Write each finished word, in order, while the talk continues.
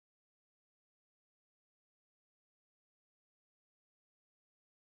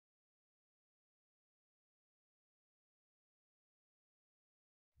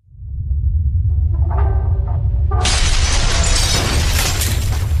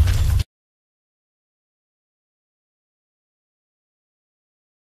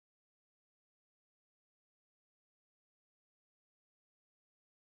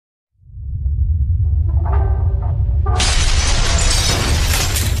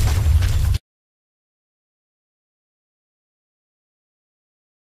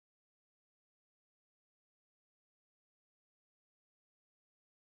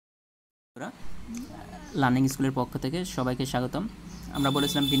Learning স্কুলের পক্ষ থেকে সবাইকে স্বাগতম। আমরা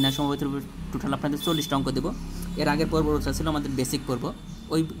বলেছিলাম বিন্যাস সমবায়ের উপর টোটাল আপনাদের 40টা অঙ্ক দেবো। এর আগের পর্বটা ছিল আমাদের বেসিক পর্ব।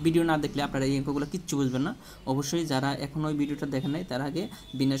 ওই ভিডিও না দেখলে আপনারা এই অঙ্কগুলো কিচ্ছু বুঝবেন না। অবশ্যই যারা এখন ওই ভিডিওটা দেখেন নাই তার আগে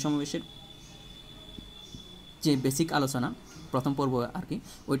বিন্যাস সমাবেশের যে বেসিক আলোচনা প্রথম পর্ব আর কি,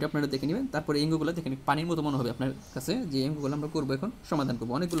 ওইটা আপনারা দেখে নেবেন। তারপরে এই অঙ্কগুলো দেখেন পানির মতো মনে হবে আপনার কাছে। যে অঙ্কগুলো আমরা করবো এখন সমাধান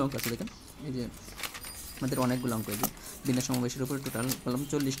করবো, অনেকগুলো অঙ্ক আছে দেখেন। এই যে আমাদের অনেকগুলো অঙ্ক, এই যে বিন্যাস সমাবেশের উপরে টোটাল বললাম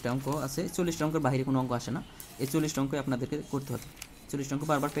 40টা অঙ্ক আছে। 40টা অঙ্কের বাইরে কোনো অঙ্ক আসে না। এই 40টা অঙ্ক আপনাদেরকে করতে হবে। 40টা অঙ্ক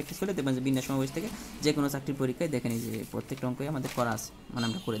বারবার প্র্যাকটিস করলে দেখবেন যে বিন্যাস সমাবেশ থেকে যে কোনো চাকরির পরীক্ষায় দেখেনি যে প্রত্যেকটা অঙ্কই আমাদের করা আছে, মানে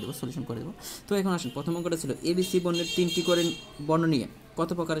আমরা করে দেবো, সলিউশন করে দেবো। তো এখন আসেন, প্রথম অঙ্কটা ছিল এবিসি বর্ণের 3টি করে বর্ণ নিয়ে কত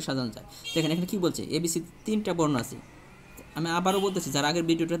প্রকারে সাজানো যায়। দেখেন এখানে কী বলছে, এবিসি 3টা বর্ণ আছে। আমি আবারও বলতেছি, যারা আগের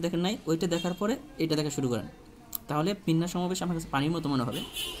ভিডিওটা দেখেন নাই ওইটা দেখার পরে এটা দেখা শুরু করেন, তাহলে বিন্যাস সমাবেশ আমার কাছে পানির মতো মনে হবে।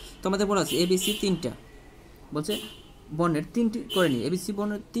 তো আমাদের বলা আছে এবিসি 3টা, বলছে বর্ণের 3টি করে নিই। এবিসি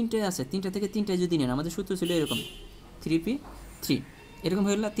বর্ণের 3টাই আছে, 3টা থেকে 3টায় যদি নেন, আমাদের সূত্র ছিল এরকম 3p3, এরকম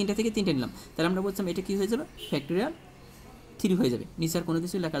হয়ে গেল। 3টা থেকে 3টে নিলাম, তাহলে আমরা বলছিলাম এটা কী হয়ে যাবে, ফ্যাক্টোরিয়াল 3 হয়ে যাবে। নিচে আর কোনো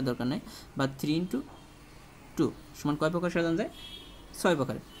কিছু লেখার দরকার নাই। বা 3 × 2 সমান কয় প্রকার সাজানো যায়, 6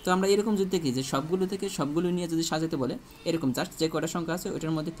 প্রকারে। তো আমরা এরকম যদি দেখি যে সবগুলো থেকে সবগুলো নিয়ে যদি সাজাতে বলে, এরকম জাস্ট যে কয়টা সংখ্যা আছে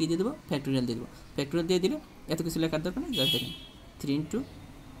ওইটার মধ্যে কী দিয়ে দেবো, ফ্যাক্টোরিয়াল দিয়ে দেবো। ফ্যাক্টোরিয়াল দিয়ে দিলে এত কিছু লেখার দরকার নেই। জাস্ট দেখেন 3 ×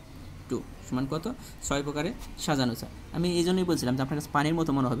 2 সমান কত, 6 প্রকারে সাজানো যায়। আমি এই জন্যই বলছিলাম যে আপনার কাছে পানির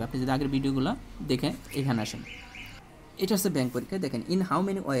মতো মনে হবে আপনি যদি আগের ভিডিওগুলো দেখে এখানে আসেন। এটা হচ্ছে ব্যাংক পরীক্ষায়। দেখেন in how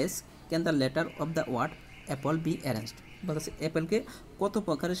many ways can the letter of the word Apple be arranged, বলছে অ্যাপেলকে কত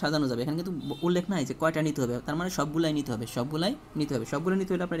প্রকারে সাজানো যাবে। এখানে কিন্তু উল্লেখ নাই যে কয়টা নিতে হবে, তার মানে সবগুলাই নিতে হবে, সবগুলো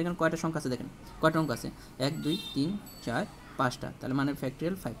নিতে হলে আপনার এখানে কয়টা সংখ্যা আছে দেখেন, কয়টা অঙ্ক আছে, 1 2 3 4 5টা, তাহলে মানে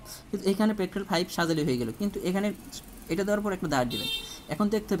ফ্যাক্টোরিয়াল 5। কিন্তু এখানে ফ্যাক্টোরিয়াল 5 সাজালে হয়ে গেল, কিন্তু এখানে এটা দেওয়ার পর একটা দাঁড় দেবেন। এখন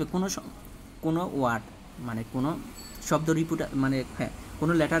দেখতে হবে কোনো ওয়ার্ড মানে কোনো শব্দ রিপিট, মানে হ্যাঁ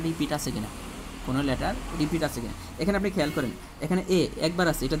কোনো লেটার রিপিট আছে কিনা, কোনো লেটার রিপিট আছে কিনা। এখানে আপনি খেয়াল করেন, এখানে এ একবার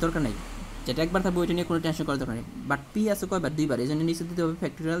আছে, এটা দরকার নাই, যেটা একবার থাকবে ওইটা নিয়ে কোনো টেনশন করার দরকার নেই। বাট পি আছে কয়বার, 2বার, এই জন্য নিচে দিতে হবে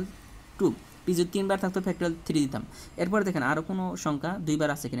ফ্যাক্টোরিয়াল 2। পি যদি 3বার থাকতো ফ্যাক্টোরিয়াল 3 দিতাম। এরপরে দেখেন আরও কোনো সংখ্যা 2বার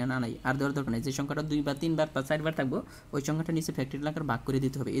আছে কিনা, না নাই, আর দেওয়ার দরকার নেই। যে সংখ্যাটা 2বার 3বার বা 4বার থাকবো ওই সংখ্যাটা নিচে ফ্যাক্টোরিয়াল আকারে ভাগ করে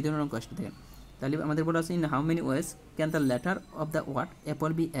দিতে হবে। এই ধরনের অঙ্ক আসতে দেখেন। তাহলে আমাদের বলা আছে in how many ways can the letter of the word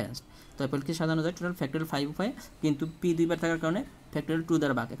Apple be arranged. তো অ্যাপলকে সাজানো যায় টোটাল ফ্যাক্টোরিয়াল 5 উপায়ে, কিন্তু পি 2বার থাকার কারণে ফ্যাক্টোরিয়াল 2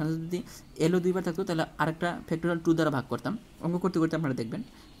 দ্বারা ভাগ। এখানে যদি এলও 2বার থাকতো তাহলে আরেকটা ফ্যাক্টোরিয়াল 2 দ্বারা ভাগ করতাম। অঙ্ক করতে করতে আপনারা দেখবেন।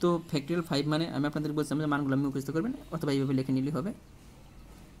 তো ফ্যাক্টোরিয়াল 5 মানে আমি আপনাদের বলছিলাম যে মানগুলো আমি মুখস্থ করবেন, অথবা এইভাবে লিখে নিলেই হবে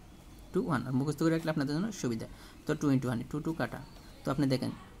 2 1, আর মুখস্থ করে রাখলে আপনাদের জন্য সুবিধা। তো 2 × 1 2 2 কাটা। তো আপনি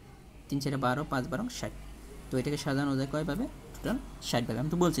দেখেন 3 4 12 5 12 60। তো এটাকে সাজানো যায় কয়ভাবে, টোটাল 60 ভাবে। আমি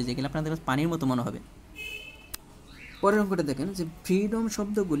তো বলছি যে এগুলো আপনাদের পানির মতো মনে হবে। পরের অঙ্কটা দেখেন যে ফ্রিডম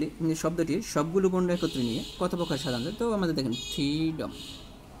শব্দটির সবগুলো বর্ণ একত্রে নিয়ে কত প্রকার সাজানো যায়। তো আমাদের দেখেন ফ্রিডম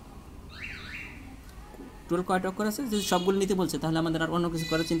টোটাল কয়টা অক্ষর আছে, যদি সবগুলো নিতে বলছে তাহলে আমাদের আর অন্য কিছু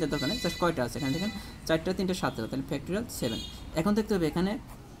করার চিন্তার দরকার নেই। জাস্ট কয়টা আছে এখানে দেখেন, 4টা 3টা 7টা, তাহলে ফ্যাক্টোরিয়াল 7। এখন দেখতে হবে এখানে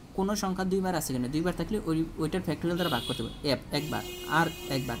কোনো সংখ্যা 2বার আছে কিনা, 2বার থাকলে ওইটার ফ্যাক্টোরিয়াল দ্বারা ভাগ করতে হবে, একবার আর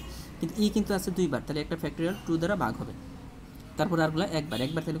একবার। কিন্তু কিন্তু আছে 2বার, তাহলে একটা ফ্যাক্টোরিয়াল 2 দ্বারা ভাগ হবে। তারপর আরগুলো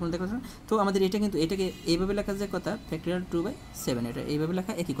একবার তাহলে কোনো দেখা না। তো আমাদের এটাকে এইভাবে লেখা যায় কথা, ফ্যাক্টোরিয়াল 2/7, এটা এইভাবে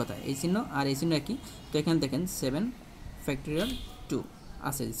লেখা একই কথা, এই চিহ্ন আর এই চিহ্ন একই। তো এখানে দেখেন 7 ফ্যাক্টোরিয়াল 2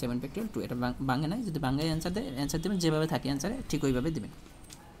 আছে, 7 ফ্যাক্টোরিয়াল 2, এটা বাংলা নাই। যদি বাংলায় অ্যান্সার দেবেন যেভাবে থাকে অ্যান্সারে ঠিক ওইভাবে দেবেন।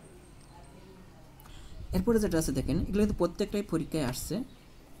 এরপরে যেটা আছে দেখেন, এগুলো কিন্তু প্রত্যেকটাই পরীক্ষায় আসছে,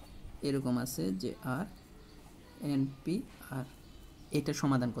 এরকম আছে যে আর এনপি আর, এটার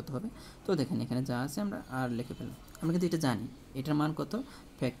সমাধান কত হবে। তো দেখেন এখানে যা আছে আমরা আর লিখে ফেললাম। আমরা কিন্তু এটা জানি, এটার মান কত,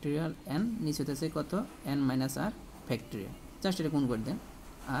 ফ্যাক্টোরিয়াল n, নিচে হতেছে কত n - r ফ্যাক্টোরিয়াল। জাস্ট এটা গুণ করে দেন,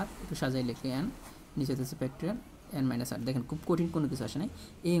 আর একটু সাজাই লিখে n, নিচে হতেছে ফ্যাক্টোরিয়াল n - r। দেখেন খুব কঠিন কোনো কিছু আসে নাই,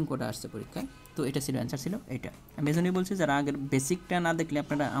 এই অঙ্কটা আসছে পরীক্ষায়। তো এটা ছিল অ্যান্সার, ছিল এটা। আমি এই জন্যই বলছি যারা আগের বেসিকটা না দেখলে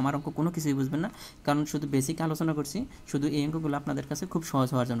আপনারা আমার অঙ্ক কোনো কিছুই বুঝবেন না, কারণ শুধু বেসিক আলোচনা করছি, শুধু এই অঙ্কগুলো আপনাদের কাছে খুব সহজ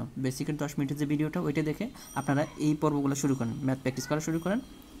হওয়ার জন্য। বেসিকের 10 মিনিটের যে ভিডিওটা ওইটা দেখে আপনারা এই পর্বগুলো শুরু করেন, ম্যাথ প্র্যাকটিস করা শুরু করেন।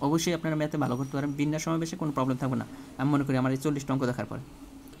 অবশ্যই আপনারা ম্যাথে ভালো করতে পারেন, বিন্যাস সমাবেশে কোনো প্রবলেম থাকবে না আমি মনে করি আমার এই 40টা অঙ্ক দেখার পরে।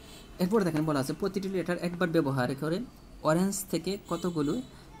 এরপরে দেখেন বলা আছে প্রতিটি লেটার একবার ব্যবহার করে অরেঞ্জ থেকে কতগুলো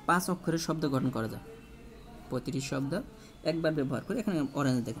 5 অক্ষরের শব্দ গঠন করা যায়। প্রতিটি শব্দ একবার ব্যবহার করে, এখানে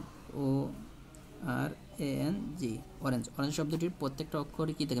অরেঞ্জ দেখেন ORANG, অরেঞ্জ শব্দটির প্রত্যেকটা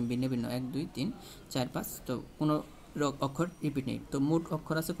অক্ষরই কি দেখেন ভিন্ন ভিন্ন, 1 2 3 4 5, তো কোনো অক্ষর রিপিট নেই। তো মোট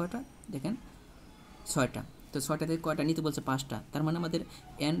অক্ষর আছে কয়টা দেখেন, 6টা। তো 6টা থেকে কয়টা নিতে বলছে, 5টা। তার মানে আমাদের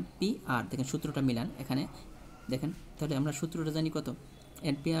NPR দেখেন সূত্রটা মিলান এখানে দেখেন, তাহলে আমরা সূত্রটা জানি কত,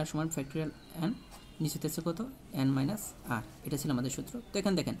 NPR সমান ফ্যাক্টোরিয়াল n নিচে হচ্ছে কত n মাইনাস r, এটা ছিল আমাদের সূত্র। তো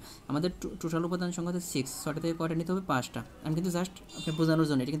এখানে দেখেন আমাদের টোটাল উপাদান সংখ্যা হচ্ছে 6, 6টা থেকে কয়টা নিতে হবে 5টা। আমি কিন্তু জাস্ট আপনি বোঝানোর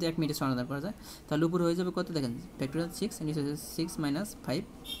জন্য এটা কিন্তু 1 মিনিটে সমাধান করা যায়। তাহলে উপরে হয়ে যাবে কত দেখেন ফ্যাক্টোরিয়াল 6, নিচে হচ্ছে 6 মাইনাস 5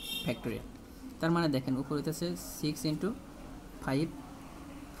 ফ্যাক্টোরিয়াল। তার মানে দেখেন উপরে হইতেছে 6 ইন্টু 5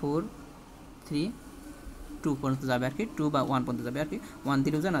 4 3 2 পর্যন্ত যাবে আর কি, 2 বা 1 পর্যন্ত যাবে আর কি, 1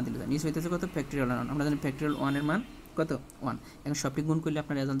 দিলেও যায় না দিলেও যায়। নিচে হইতেছে কত ফ্যাক্টোরিয়াল 1, আমরা জানি ফ্যাক্টোরিয়াল 1 এর মান কত 1। এখন সবটি গুণ করলে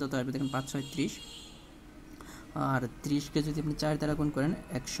আপনার রেজাল্ট যত আসবে দেখেন 5 6 30, আর 30কে যদি আপনি 4 দ্বারা গুণ করেন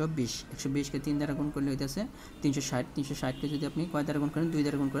 120, 120কে 3 দ্বারা গুণ করলে হইতেছে 360, 360কে যদি আপনি কয় দ্বারা গুণ করেন 2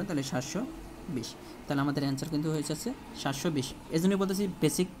 দ্বারা গুণ করেন তাহলে 720। তাহলে আমাদের অ্যান্সার কিন্তু হয়ে যাচ্ছে 720। এই জন্যই বলতেছি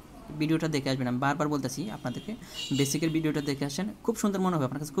বেসিক ভিডিওটা দেখে আসবেন, আমি বারবার বলতেছি আপনাদেরকে বেসিকের ভিডিওটা দেখে আসেন, খুব সুন্দর মনে হবে,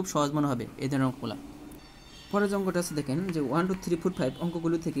 আপনার কাছে খুব সহজ মনে হবে এই ধরনের অঙ্কগুলো। পরের যে অঙ্কটা আছে দেখেন যে 1 2 3 4 5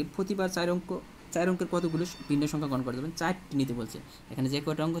 অঙ্কগুলো থেকে প্রতিবার 4 অঙ্কের কতগুলো ভিন্ন সংখ্যা গণনা করে দেবেন, 4টি নিতে বলছে। এখানে যে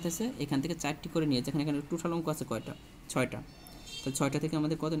কয়টা অঙ্ক আছে এখান থেকে 4টি করে নিয়ে, যেখানে এখানে টোটাল অঙ্ক আছে কয়টা 6টা, তো 6টা থেকে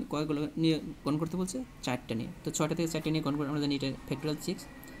আমাদের কয়গুলো নিয়ে গণনা করতে বলছে 4টা নিয়ে। তো 6টা থেকে 4টা নিয়ে গণনা করে আমরা জানি এটা ফ্যাক্টোরিয়াল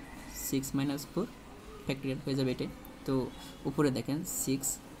 6 মাইনাস 4 ফ্যাক্টোরিয়াল হয়ে যাবে এটাই। তো উপরে দেখেন 6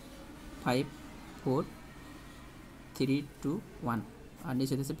 5 4 3 2 1, আর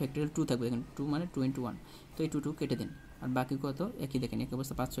নিচে হচ্ছে ফ্যাক্টোরিয়াল 2 থাকবে, এখানে 2 মানে 2 × 1, তো এই 2 কেটে দিন, আর বাকি কত একই দেখেন এক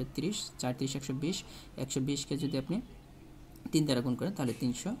অবস্থা 5 6 30, 4 30 120, 120কে যদি আপনি 3 দ্বারা গুণ করেন তাহলে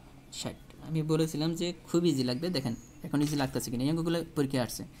 360। আমি বলেছিলাম যে খুব ইজি লাগবে, দেখেন এখন ইজি লাগতেছে কিনা, এই অঙ্কগুলো পরীক্ষায়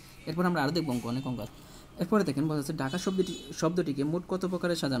আসছে। এরপর আমরা আরও দেখব অনেক অঙ্ক। এরপরে দেখেন বলা যাচ্ছে ঢাকা শব্দটিকে মোট কত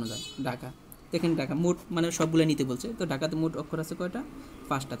প্রকারে সাজানো যায়। ঢাকা দেখেন ঢাকা মোট মানে সবগুলো নিতে বলছে, তো ঢাকাতে মোট অক্ষর আছে কয়টা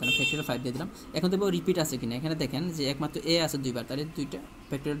 5টা, তাহলে ফ্যাক্টোরিয়াল 5 দিয়ে দিলাম। এখন দেখবো রিপিট আছে কিনা, এখানে দেখেন যে একমাত্র এ আছে 2বার, তাহলে 2টা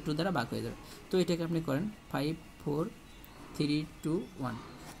ফ্যাক্টোরিয়াল 2 দ্বারা ভাগ হয়ে যাবে। তো এটাকে আপনি করেন 5 4 3 2 1,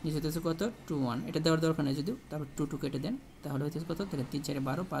 নিচে হচ্ছে কত 2 1, এটা দেওয়ার দরকার নেই যদিও, তারপর 2 কেটে দেন তাহলে হচ্ছে কত দেখেন 3 4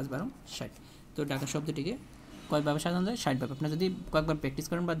 12 5 12 60। তো ঢাকা শব্দটিকে কয়ভাবে সাজানো যায় 60 ভাবে। আপনি যদি কয়েকবার প্র্যাকটিস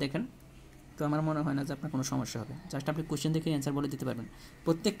করেন বা দেখেন তো আমার মনে হয় না যে আপনার কোনো সমস্যা হবে, জাস্ট আপনি কোশ্চেন দেখে অ্যান্সার বলে দিতে পারবেন।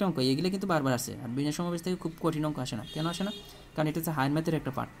 প্রত্যেকটা অঙ্ক এগুলো কিন্তু বারবার আসে, আর বিনা সমাবেশ থেকে খুব কঠিন অঙ্ক আসে না। কেন আসে না? কারণ এটা হচ্ছে হায়ার ম্যাথের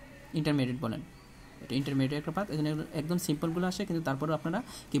একটা পার্ট, ইন্টারমিডিয়েট বলেন, এটা ইন্টারমিডিয়েট একটা পার্ট, এই জন্য একদম সিম্পলগুলো আসে, কিন্তু তারপরেও আপনারা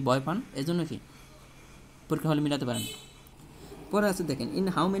কি ভয় পান, এই জন্য কি পরীক্ষা হলে মিলাতে পারেন। পরে আছে দেখেন in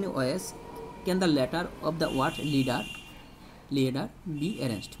how many OS can the letter of the word leader be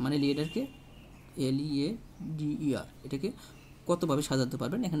arranged, মানে লিডারকে LEADER এটাকে কতভাবে সাজাতে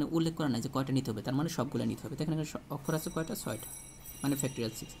পারবেন, এখানে উল্লেখ করা নাই যে কয়টা নিতে হবে, তার মানে সবগুলো নিতে হবে। এখানে অক্ষর আছে কয়টা 6টা, মানে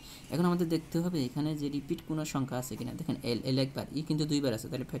ফ্যাক্টোরিয়াল 6। এখন আমাদের দেখতে হবে এখানে যে রিপিট কোনো সংখ্যা আছে কিনা, দেখেন এল একবার, ই কিন্তু 2বার আছে,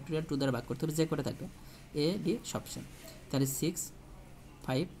 তাহলে ফ্যাক্টোরিয়াল 2 দ্বারা ভাগ করতে হবে, যে কয়টা থাকবে এ ডি সবসময়, তাহলে 6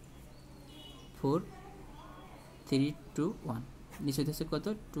 5 4 3 2 1, নিচে হচ্ছে কত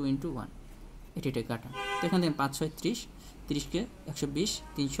 2 × 1, এটা কাটা। তো এখানে দেখেন 5 6 30, 30কে 120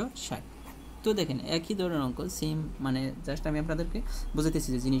 360। তো দেখেন একই ধরনের অঙ্ক সেম, মানে জাস্ট আমি আপনাদেরকে বোঝাতেছি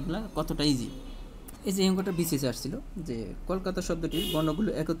যে জিনিসগুলো কতটা ইজি। এই যে অঙ্কটা বিসিএসে আসছিল যে কলকাতা শব্দটির বর্ণগুলো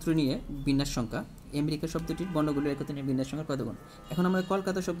একত্রে নিয়ে বিন্যাস সংখ্যা, আমেরিকা শব্দটির বর্ণগুলো একত্রে নিয়ে বিন্যাস সংখ্যা কত গুণ। এখন আমরা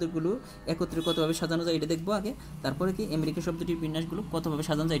কলকাতা শব্দগুলো একত্রে কতভাবে সাজানো যায় এটা দেখবো আগে, তারপরে কি আমেরিকা শব্দটির বিন্যাসগুলো কতভাবে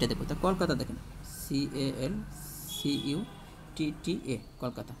সাজানো যায় এটা দেখবো। তো কলকাতা দেখেন CALCUTTA,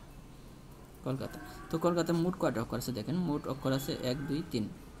 কলকাতা। তো কলকাতার মোট কয়টা অক্ষর আছে দেখেন, মোট অক্ষর আছে 1 2 3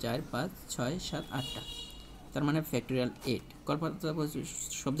 4 5 6 7 8টা, তার মানে ফ্যাক্টোরিয়াল 8। কলকাতা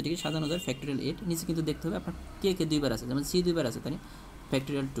শব্দটিকে সাজানো যায় ফ্যাক্টোরিয়াল 8। নিচে কিন্তু দেখতে হবে আপনার কে 2বার আছে, যেমন C 2বার আছে, তাই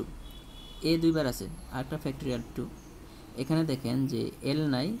ফ্যাক্টোরিয়াল 2, A 2বার আছে আর একটা ফ্যাক্টোরিয়াল 2। এখানে দেখেন যে L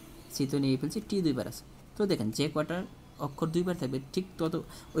নাই, C তো নিয়ে ফেলছি, T 2বার আছে। তো দেখেন যে কয়টা অক্ষর 2বার থাকবে ঠিক তত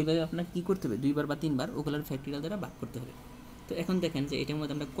ওইভাবে আপনার কী করতে হবে 2বার বা 3বার ওগুলোর ফ্যাক্টোরিয়াল দ্বারা ভাগ করতে হবে। তো এখন দেখেন যে এটার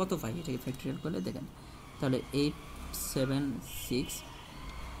মধ্যে আমরা কত পাই, এটাকে ফ্যাক্টোরিয়াল করলে দেখেন তাহলে 8 7 6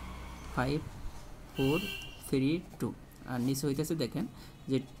 5 4 3 2, আর নিচে হইতেছে দেখেন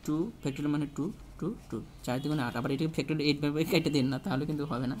যে 2 ফ্যাক্টোরিয়াল মানে 2 2 2, 4 2 8, আবার এটাকে ফ্যাক্টোরিয়াল 8 ভাবে কেটে দিন না, তাহলে কিন্তু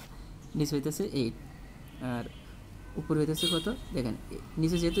হবে না। নিচে হইতেছে 8 আর উপরে হইতেছে কত দেখেন,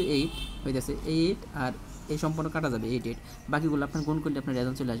 নিচে যেহেতু 8 হইতেছে 8 আর এই সম্পূর্ণ কাটা যাবে 8 8, বাকিগুলো আপনার গুণ করলে আপনার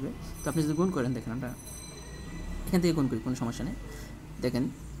রেজাল্ট চলে আসবে। তো আপনি যদি গুণ করেন দেখেন আমরা এখান থেকে গুণ করি কোনো সমস্যা নেই। দেখেন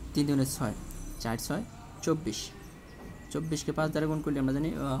 3 2 6 4 6 24, 24কে 5 দ্বারা গুণ করলে আমরা জানি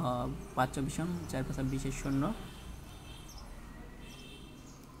 5 24 4 5 20 শূন্য,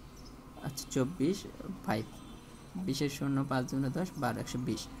 আচ্ছা 24 5 20 শূন্য 5 2 10 12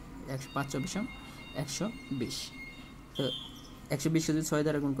 120, 5 24 120। তো 120 যদি 6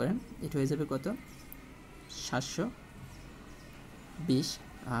 দ্বারা গুণ করেন এটা হয়ে যাবে কত 720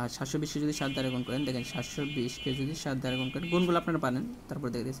 আর 720কে যদি 7 দ্বারা গুণ করেন, দেখেন 720কে যদি 7 দ্বারা গুণ করেন, গুণগুলো আপনারা পারেন, তারপর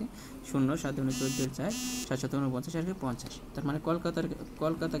দেখে দিয়েছি 0 7 × 14 4 7 7 49 আর 50। তার মানে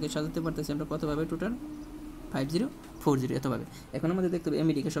কলকাতাকে সাজাতে পারতেছি আমরা কতভাবে, টোটাল 5040 এতভাবে। এখন আমাদের দেখতে হবে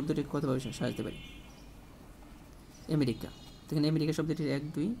আমেরিকা শব্দটি কতভাবে সাজাতে পারি। আমেরিকা, দেখেন আমেরিকা শব্দটির 1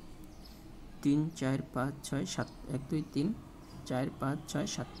 2 3 4 5 6 7, 1 2 3 4 5 6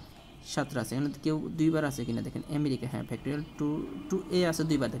 7, 7টা আছে। এখানে কেউ দুইবার আছে কিনা দেখেন, আমেরিকা, হ্যাঁ ফ্যাক্টরিয়াল 2 এ আছে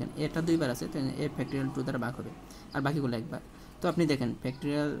দুইবার, দেখেন এটা দুইবার আছে, তো এ ফ্যাক্টরিয়াল 2 দ্বারা ভাগ হবে, আর বাকিগুলো একবার। তো আপনি দেখেন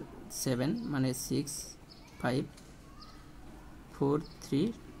ফ্যাক্টরিয়াল 7 মানে 6 5 4 3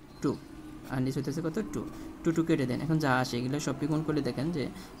 2, আর নিচে হইতেছে কত 2 2 2 কেটে দেন। এখন যা আসে এগুলো সবটি গুণ করলে দেখেন যে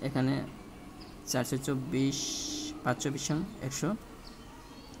এখানে 424 520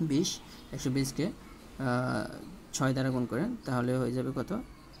 120, 120কে 6 দ্বারা গুণ করেন, তাহলে হয়ে যাবে কত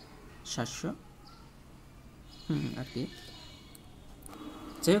 700 আর কি।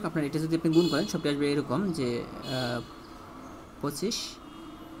 যাই হোক, আপনার এটা যদি আপনি গুণ করেন সবটি আসবে এরকম যে 25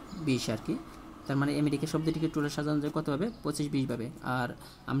 20 আর কি। তার মানে আমেরিকা শব্দটিকে টোটাল সাজানো যায় কত হবে, 25 20 ভাবে। আর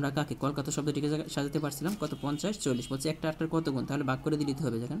আমরা কাকে কলকাতা শব্দটিকে সাজাতে পারছিলাম কত, 50 40, বলছে একটা আটটার কত গুণ, তাহলে ভাগ করে দিতে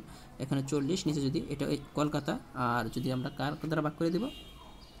হবে। দেখেন এখানে 40, নিচে যদি এটা কলকাতা, আর যদি আমরা কার দ্বারা ভাগ করে দেব,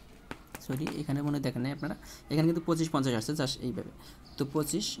 সরি এখানে মনে দেখেন নাই আপনারা, এখানে কিন্তু 25 50 আসছে জাস্ট এইভাবে। তো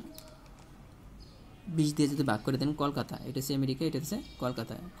 25 20 দিয়ে যদি ভাগ করে দেন, কলকাতা, এটা হচ্ছে আমেরিকা, এটা হচ্ছে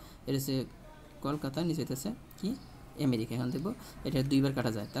কলকাতা, এটা হচ্ছে কলকাতা, নিচে হচ্ছে কি আমেরিকা। এখন দেখবো এটা দুইবার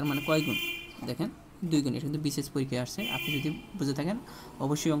কাটা যায়, তার মানে কয় গুণ, দেখেন 2 গুণ। এটা কিন্তু বিশেষ পরীক্ষায় আসছে, আপনি যদি বুঝে থাকেন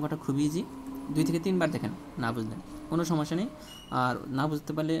অবশ্যই অঙ্কটা খুবই ইজি। 2 থেকে 3 বার দেখেন, না বুঝলেন কোনো সমস্যা নেই। আর না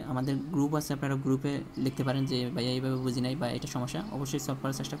বুঝতে পারলে আমাদের গ্রুপ আছে, আপনারা গ্রুপে লিখতে পারেন যে ভাইয়া এইভাবে বুঝি নাই বা এটা সমস্যা, অবশ্যই সলভ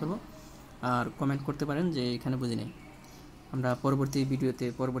করার চেষ্টা করব। আর কমেন্ট করতে পারেন যে এখানে বুঝি নাই, আমরা পরবর্তী ভিডিওতে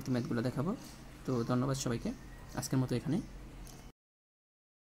পরবর্তী ম্যাথগুলো দেখাবো। তো ধন্যবাদ সবাইকে, আজকের মতো এখানে।